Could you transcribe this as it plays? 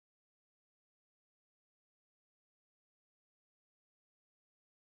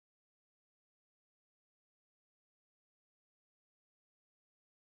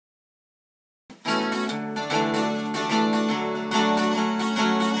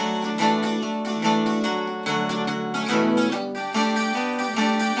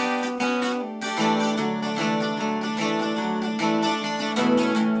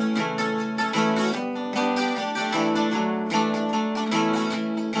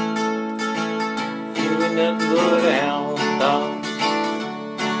nothing but a hound dog,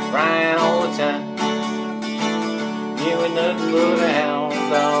 crying all the time. You ain't nothing but a hound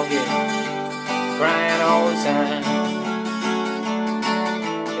dog, yeah, crying all the time.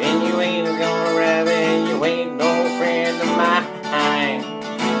 And you ain't gonna rabbit, and you ain't no friend of mine.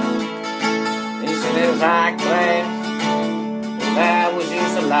 And you said it was high class, well that was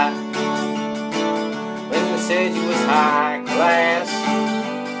just a lie. When you said you was high class,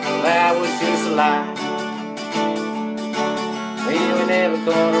 well that was just a lie. Well you ain't never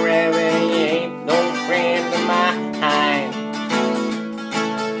caught a rabbit, and you ain't no friend of mine.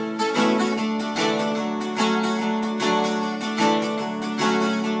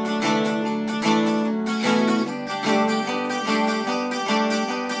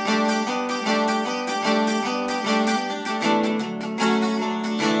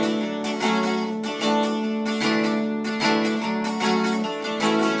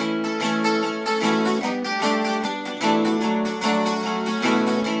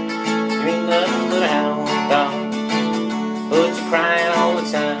 Nothing but a hound dog, but you're crying all the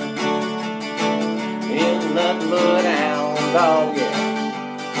time. You ain't nothing but a hound dog, yeah,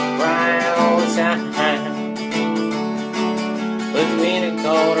 crying all the time. But you ain't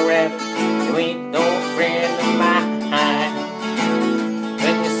called a rabbit, you ain't no friend of mine.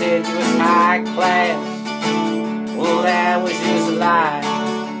 When you said you was high class, well that was just a lie.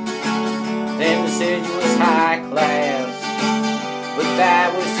 Then you said you was high class, but that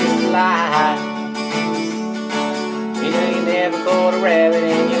was just a lie. You know you never caught a rabbit,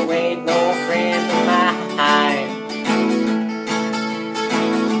 and you ain't no friend of mine.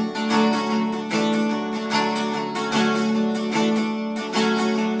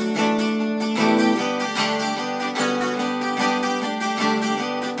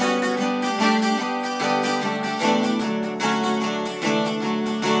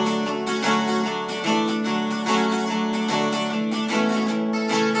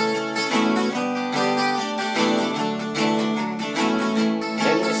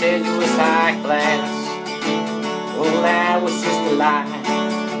 Said you was high class, well that was just a lie.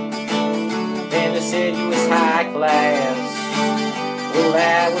 Then they said you was high class, well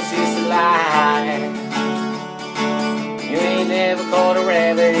that was just a lie. You ain't never caught a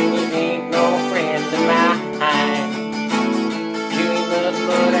rabbit, and you ain't no friend of mine. You ain't nothing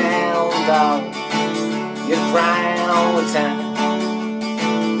but a hound dog, you're crying all the time.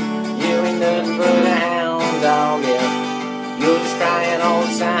 You ain't nothing but a hound dog, yeah, you're just crying all the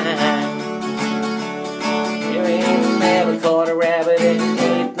time. You ain't never caught a rabbit, and you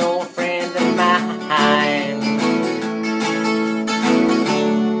ain't no friend of mine.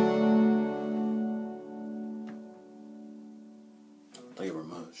 Thank you very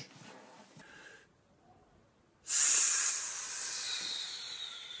much.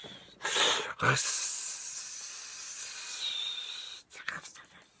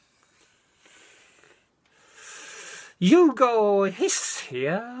 You go hiss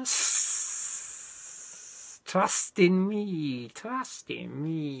here. Trust in me, trust in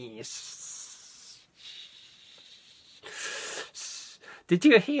me. Did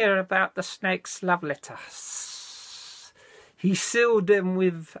you hear about the snake's love letters? He sealed them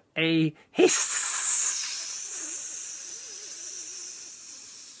with a hiss.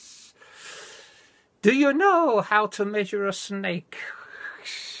 Do you know how to measure a snake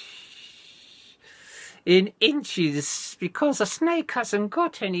in inches? Because a snake hasn't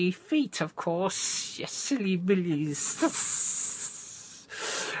got any feet, of course, you silly billies.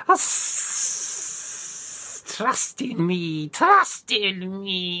 Trust in me, trust in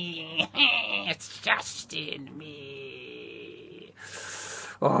me, trust in me.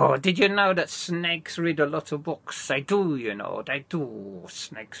 Oh, did you know that snakes read a lot of books? They do, you know, they do.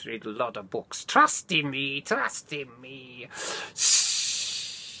 Snakes read a lot of books. Trust in me, trust in me.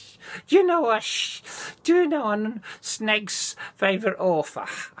 Do you know a snake's favourite author?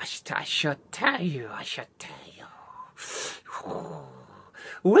 I should tell you, I should tell you. Ooh.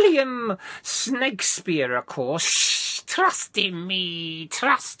 William Shakespeare, of course. Trust in me,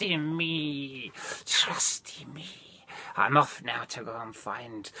 trust in me, trust in me. I'm off now to go and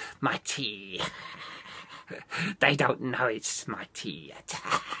find my tea. They don't know it's my tea yet.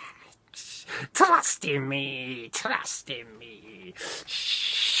 Trust in me, trust in me.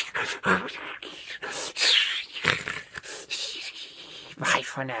 Bye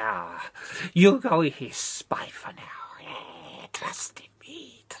for now. You go hiss. Bye for now. Trust in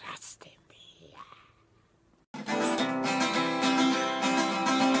me, trust in me.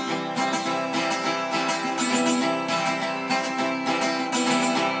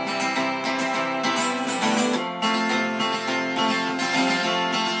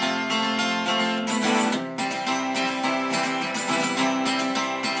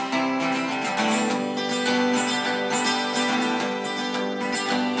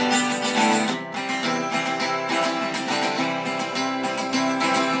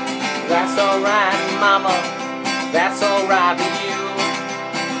 that's alright, mama, that's alright for you.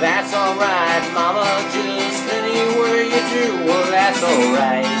 That's alright, mama, just anywhere you do. Well, that's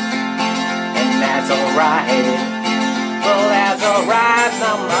alright, and that's alright. Well, that's alright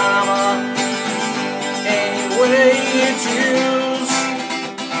now, mama, any way you choose.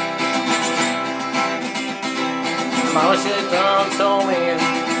 Mama should done told me,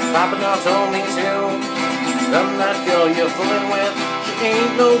 Papa done told me too. I'm that girl you're fooling with, she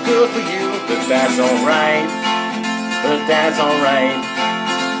ain't no good for you. But that's alright, but that's alright.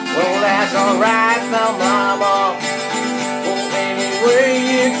 Well, that's alright now, mama, well, any way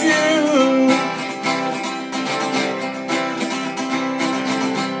you do.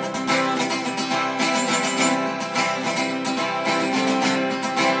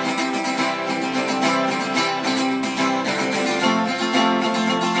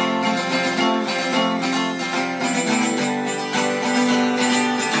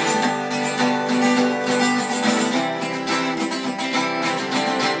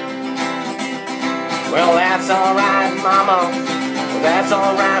 Well, that's alright, mama, well, that's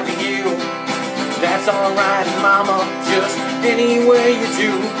alright for you. That's alright, mama, just any way you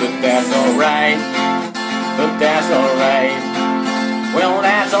do. But that's alright, but that's alright. Well,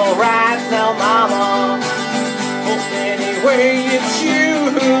 that's alright now, mama, well, any way you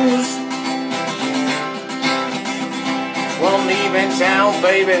choose. Well, I'm leaving town,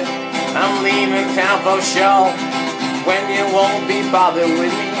 baby, I'm leaving town for sure. When you won't be bothered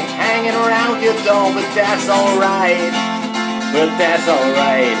with me hanging around your door. But that's alright, but that's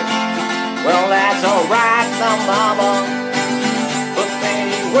alright. Well, that's alright now, mama, but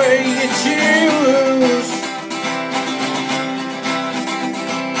any way you choose.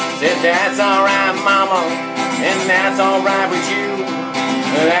 Said that's alright, mama, and that's alright with you.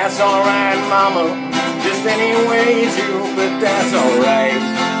 That's alright, mama, just any way you do. But that's alright,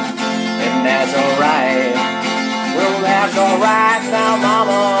 and that's alright. Well, that's alright now,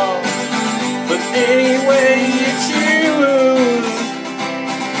 mama, but any way you choose.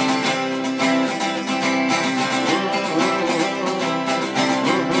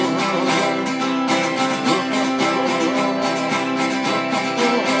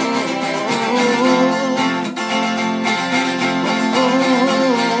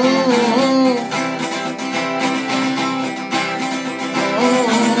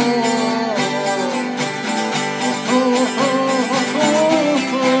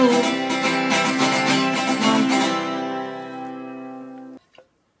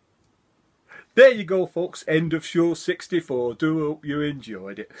 There you go, folks, end of show 64. Do hope you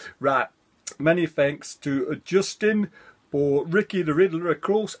enjoyed it. Right, many thanks to Justin for Ricky the Riddler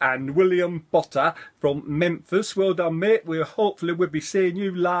across and William Potter from Memphis. Well done, mate. Hopefully we'll be seeing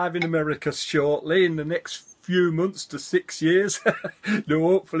you live in America shortly in the next few months to 6 years. No,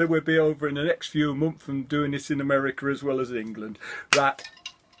 hopefully we'll be over in the next few months and doing this in America as well as England. Right.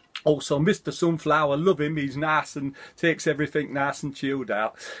 Also, Mr. Sunflower, love him. He's nice and takes everything nice and chilled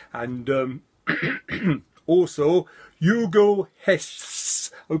out. And also, Hugo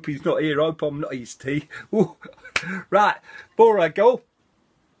Hess. Hope he's not here. Hope I'm not his tea. Right, before I go,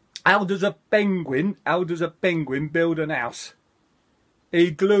 how does a penguin build an house?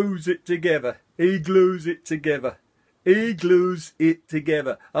 He glues it together. He glues it together. He glues it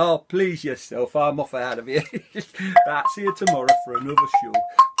together. Oh, please yourself. I'm off out of here. Right, see you tomorrow for another show.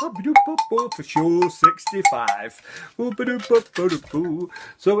 For show 65.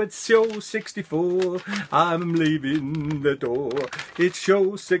 So it's show 64. I'm leaving the door. It's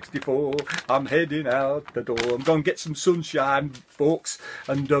show 64. I'm heading out the door. I'm going to get some sunshine, folks.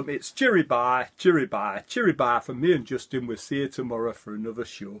 And it's cheery bye, cheery bye, cheery bye from me and Justin. We'll see you tomorrow for another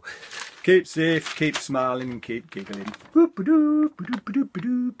show. Keep safe, keep smiling, and keep giggling. Boop-a-doo, ba-doo, ba-doo,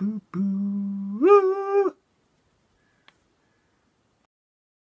 ba-doo, boop-boo.